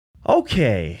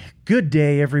Okay, good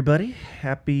day, everybody.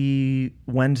 Happy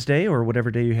Wednesday, or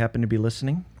whatever day you happen to be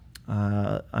listening.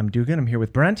 I'm Dugan. I'm here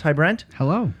with Brent. Hi, Brent.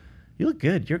 Hello. You look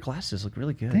good. Your glasses look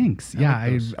really good. Thanks.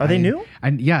 Are they new?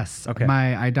 Yes. Okay.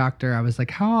 My eye doctor, I was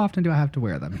like, how often do I have to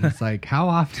wear them? He's like, how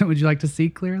often would you like to see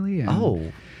clearly?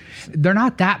 And they're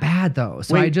not that bad, though.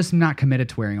 So Wait. I just not committed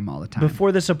to wearing them all the time.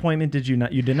 Before this appointment, you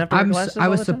didn't have to wear glasses I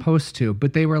was all the time? supposed to,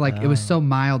 but they were like, it was so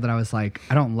mild that I was like,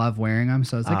 I don't love wearing them.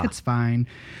 So I was like, it's fine.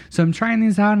 So I'm trying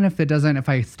these out. And if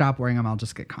I stop wearing them, I'll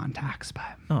just get contacts. But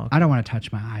I don't want to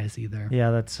touch my eyes either. Yeah,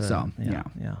 that's... Yeah.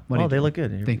 Well, they look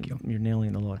good. Thank you. You're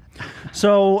nailing the look.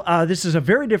 So this is a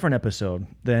very different episode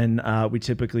than we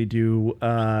typically do.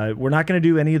 We're not going to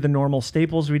do any of the normal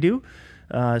staples we do,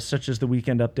 such as the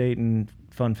weekend update and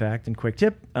fun fact and quick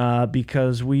tip,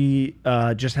 because we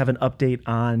just have an update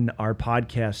on our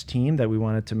podcast team that we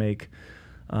wanted to make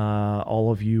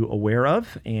all of you aware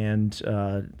of, and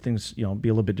things be a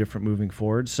little bit different moving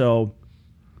forward. So,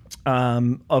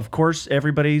 of course,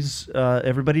 everybody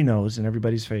knows, and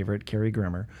everybody's favorite, Carrie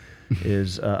Grimmer,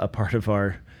 is a part of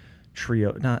our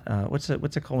trio. Not what's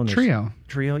it called? Trio.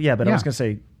 Yeah, but I was gonna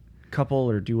say couple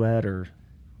or duet or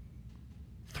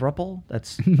thruple. I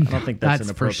don't think that's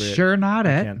inappropriate. for sure not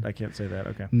it. I can't say that.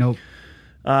 Okay. Nope.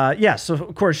 So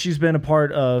of course she's been a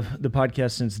part of the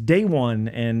podcast since day one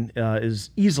and is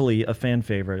easily a fan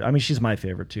favorite. I mean, she's my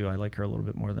favorite too. I like her a little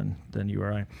bit more than you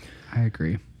or I. I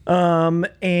agree.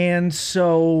 And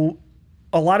so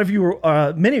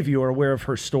many of you are aware of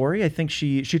her story. I think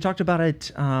she talked about it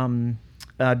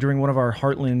during one of our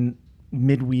Heartland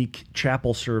midweek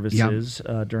chapel services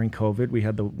during COVID. We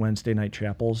had the Wednesday night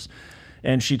chapels.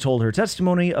 And she told her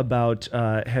testimony about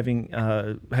having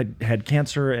had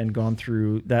cancer and gone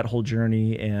through that whole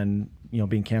journey, and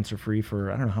being cancer free for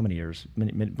I don't know how many years,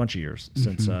 bunch of years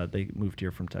since they moved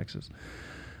here from Texas.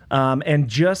 And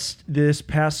just this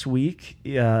past week,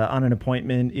 on an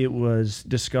appointment, it was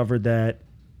discovered that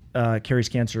Carrie's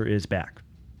cancer is back.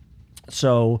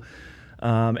 So.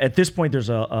 At this point, there's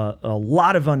a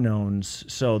lot of unknowns.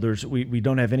 So we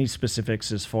don't have any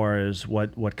specifics as far as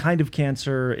what kind of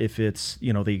cancer, if it's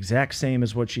the exact same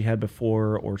as what she had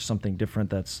before or something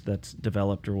different that's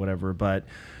developed or whatever. But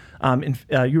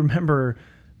you remember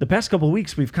the past couple of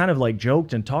weeks we've kind of like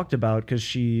joked and talked about because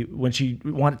when she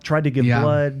tried to give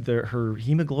blood, her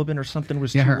hemoglobin or something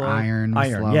was too her low. iron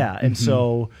was low. And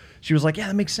so she was like, yeah,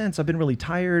 that makes sense. I've been really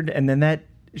tired, and then that.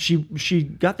 She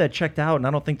got that checked out, and I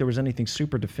don't think there was anything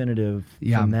super definitive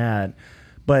from that.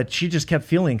 But she just kept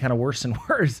feeling kind of worse and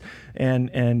worse, and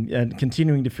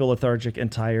continuing to feel lethargic and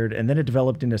tired. And then it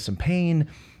developed into some pain,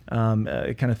 kind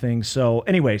of thing. So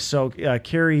anyway,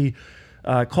 Carrie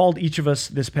called each of us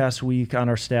this past week on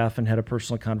our staff and had a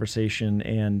personal conversation,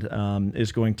 and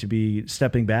is going to be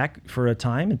stepping back for a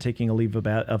time and taking a leave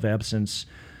of absence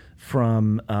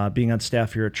from being on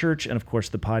staff here at church, and of course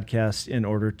the podcast, in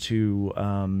order to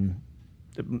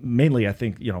mainly, I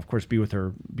think, of course, be with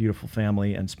her beautiful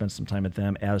family and spend some time with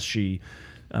them as she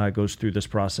goes through this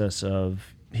process of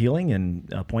healing and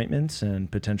appointments and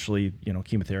potentially,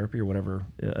 chemotherapy or whatever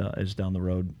is down the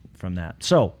road from that.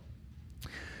 So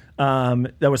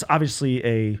that was obviously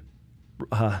a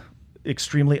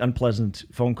extremely unpleasant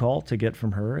phone call to get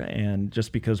from her, and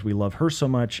just because we love her so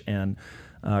much, and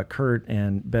Kurt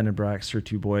and Ben and Brax, her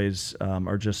two boys,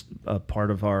 are just a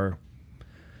part of our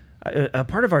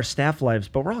staff lives,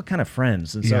 but we're all kind of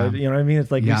friends, and so you know what I mean. It's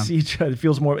like we see each other. It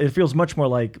feels much more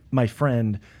like my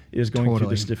friend is going through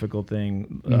this difficult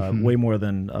thing, way more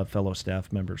than a fellow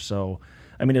staff member. So,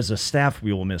 I mean, as a staff,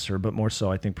 we will miss her, but more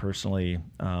so, I think personally,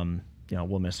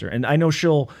 we'll miss her, and I know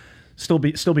she'll still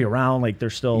be around. Like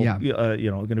they're still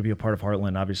going to be a part of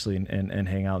Heartland, obviously, and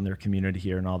hang out in their community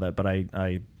here and all that. But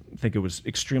I think it was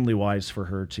extremely wise for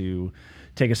her to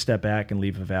take a step back and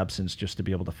leave of absence, just to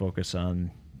be able to focus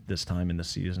on this time in the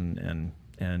season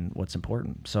and what's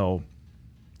important. So,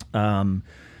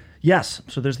 yes.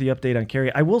 So there's the update on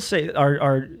Carrie. I will say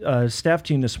our staff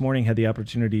team this morning had the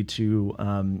opportunity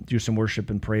to do some worship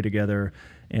and pray together.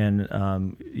 And,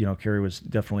 Carrie was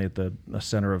definitely at the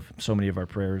center of so many of our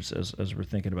prayers as we're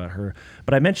thinking about her.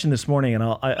 But I mentioned this morning, and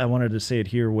I wanted to say it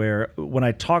here, where when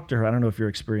I talked to her, I don't know if your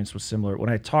experience was similar. When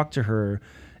I talked to her,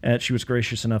 and she was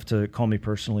gracious enough to call me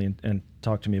personally and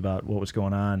talk to me about what was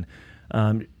going on,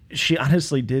 she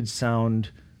honestly did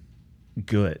sound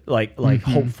good, like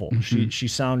hopeful. She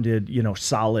sounded,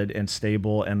 solid and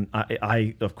stable. And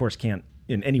I of course can't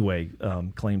in any way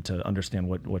claim to understand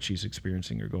what she's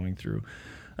experiencing or going through.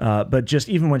 But just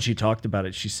even when she talked about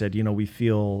it, she said, we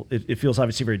feel, it feels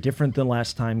obviously very different than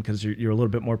last time because you're a little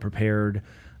bit more prepared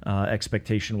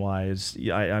expectation-wise.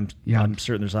 I'm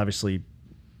certain there's obviously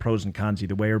pros and cons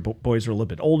either way. Her boys are a little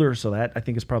bit older, so that I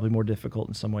think is probably more difficult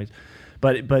in some ways.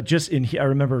 But just I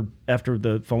remember after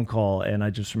the phone call, and I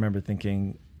just remember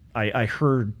thinking, I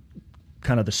heard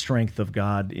kind of the strength of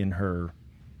God in her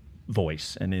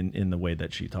voice and in the way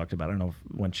that she talked about it. I don't know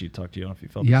when she talked to you, I don't know if you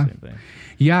felt the same thing.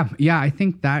 Yeah. I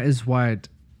think that is what.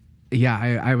 Yeah,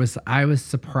 I was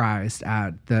surprised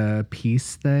at the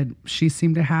peace that she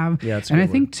seemed to have. Yeah, and I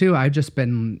think too, I've just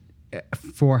been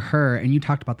for her, and you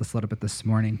talked about this a little bit this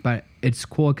morning, but it's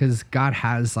cool because God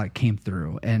has like came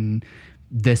through and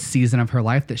this season of her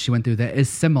life that she went through that is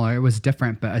similar. It was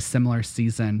different, but a similar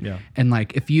season. Yeah. And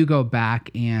like, if you go back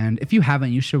and if you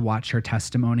haven't, you should watch her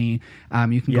testimony.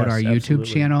 You can go to our YouTube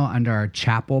channel under our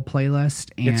chapel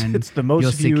playlist, and it's the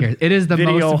most viewed. It is the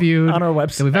most viewed on our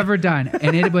website that we've ever done.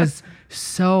 And it was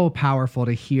so powerful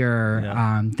to hear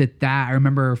that I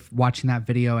remember watching that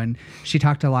video, and she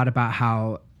talked a lot about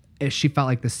how she felt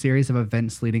like the series of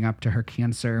events leading up to her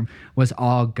cancer was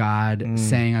all God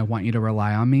saying, I want you to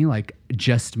rely on me, like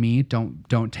just me,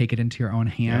 don't take it into your own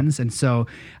hands. And so,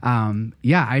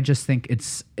 I just think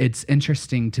it's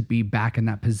interesting to be back in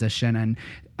that position. And,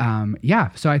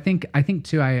 so I think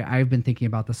too, I've been thinking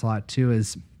about this a lot too,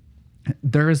 is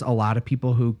there's a lot of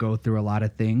people who go through a lot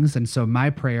of things. And so my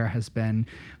prayer has been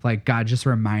like, God, just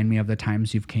remind me of the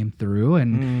times you've came through.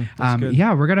 And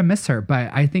we're going to miss her. But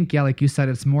I think, like you said,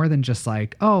 it's more than just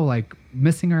like, like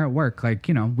missing her at work. Like,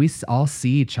 we all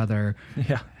see each other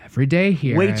every day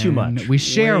here. Way too much. We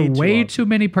share way too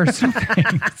many personal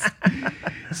things.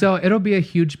 So it'll be a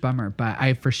huge bummer, but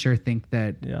I for sure think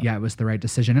that, it was the right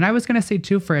decision. And I was going to say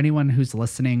too, for anyone who's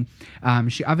listening,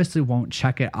 she obviously won't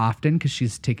check it often because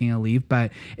she's taking a leave.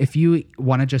 But if you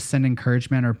want to just send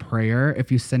encouragement or prayer,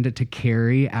 if you send it to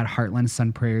Carrie at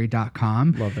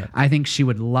heartlandsunprairie.com, love that. I think she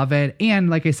would love it. And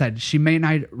like I said, she may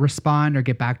not respond or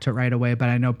get back to it right away, but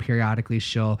I know periodically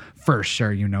she'll, for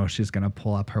sure, she's going to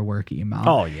pull up her work email.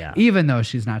 Oh yeah. Even though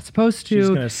she's not supposed to. She's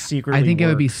going to secretly I think it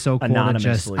would be so cool to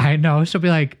just, I know, she'll be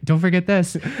like, don't forget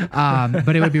this.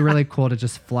 But it would be really cool to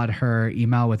just flood her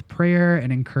email with prayer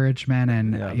and encouragement.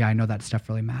 And I know that stuff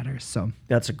really matters. So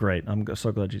that's I'm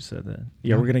so glad you said that.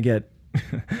 Yeah. We're going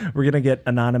to get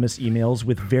anonymous emails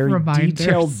with very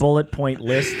detailed bullet point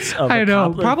lists of I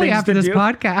know, probably after this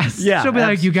podcast. Yeah. She'll be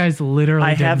like, you guys literally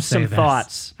I have some this.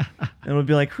 thoughts. And we'll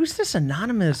be like, who's this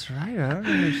anonymous writer? I don't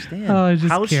understand.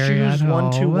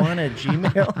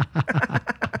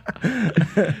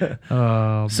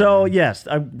 Houseshoes121@gmail. So yes,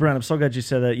 Brent, I'm so glad you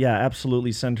said that. Yeah,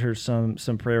 absolutely. Send her some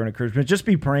prayer and encouragement. Just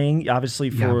be praying,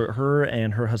 obviously, for her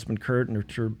and her husband Kurt and her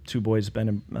two boys,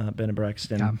 Ben and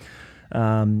Braxton.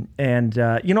 I'll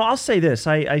say this: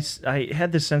 I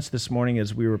had this sense this morning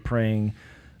as we were praying,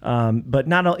 but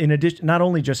not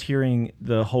only just hearing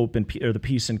the hope or the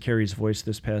peace in Carrie's voice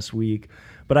this past week,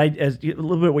 but as a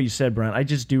little bit what you said, Brent, I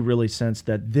just do really sense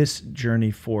that this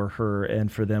journey for her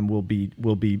and for them will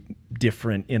be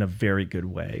different in a very good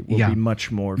way. Will be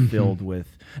much more filled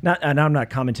with and I'm not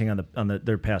commenting on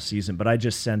their past season, but I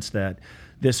just sense that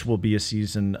this will be a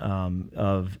season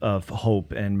of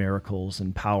hope and miracles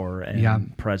and power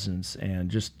and presence, and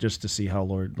just to see how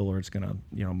the Lord's going to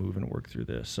move and work through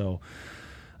this. So.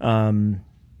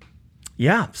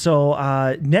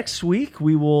 So next week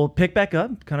we will pick back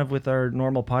up kind of with our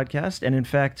normal podcast. And in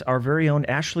fact, our very own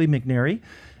Ashley McNary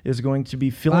is going to be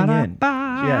filling in.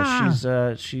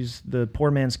 Yeah, she's the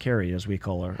poor man's Carrie, as we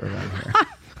call her around here.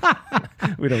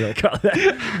 We don't really call it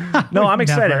that. No, I'm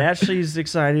excited. Never. Ashley's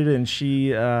excited, and she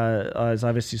is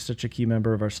obviously such a key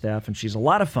member of our staff, and she's a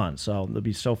lot of fun. So it'll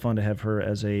be so fun to have her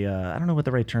as a, I don't know what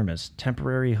the right term is,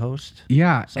 temporary host?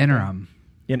 Yeah, interim.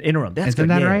 Interim. That's Isn't good.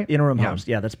 that right? Interim host.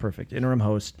 Yeah, that's perfect. Interim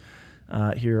host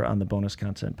here on the Bonus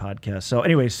Content Podcast. So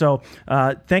anyway,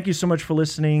 thank you so much for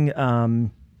listening.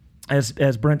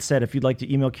 As Brent said, if you'd like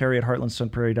to email Carrie at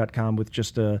heartlandsunprairie.com with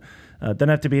just doesn't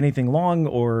have to be anything long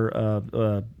or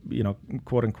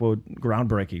quote unquote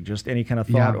groundbreaking, just any kind of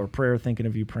thought or prayer, thinking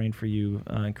of you, praying for you,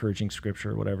 encouraging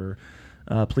scripture, whatever.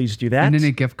 Please do that. And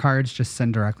any gift cards, just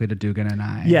send directly to Dugan and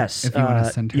I. Yes. If you want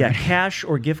to send her. Cash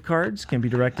or gift cards can be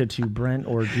directed to Brent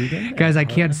or Dugan. Guys, I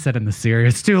can't sit in the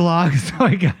series too long, so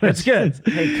I got it. That's good.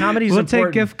 Hey, comedy's important. We'll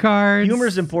take gift cards.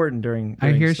 Humor's important during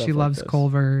I hear she like loves this.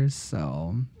 Culver's,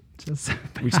 so just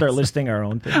we start listing our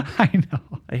own things. I know.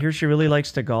 I hear she really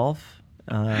likes to golf.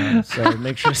 So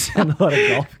make sure to send a lot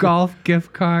of golf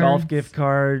gift cards. Golf gift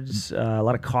cards, a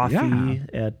lot of coffee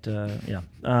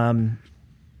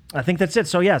I think that's it.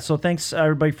 So thanks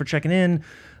everybody for checking in.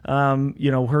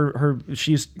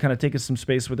 She's kind of taken some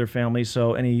space with her family.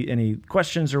 So any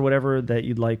questions or whatever that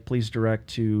you'd like, please direct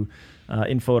to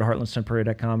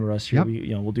info@heartlandsunprairie.com or us here.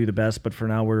 We'll do the best. But for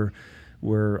now, we're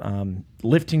we're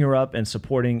lifting her up and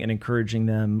supporting and encouraging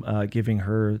them, giving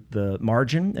her the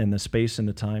margin and the space and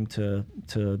the time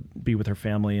to be with her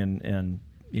family and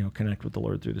connect with the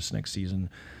Lord through this next season.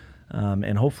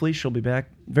 And hopefully she'll be back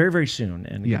very, very soon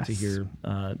and get to hear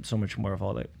so much more of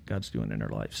all that God's doing in her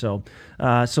life. So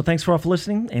thanks for all for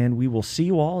listening, and we will see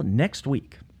you all next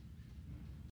week.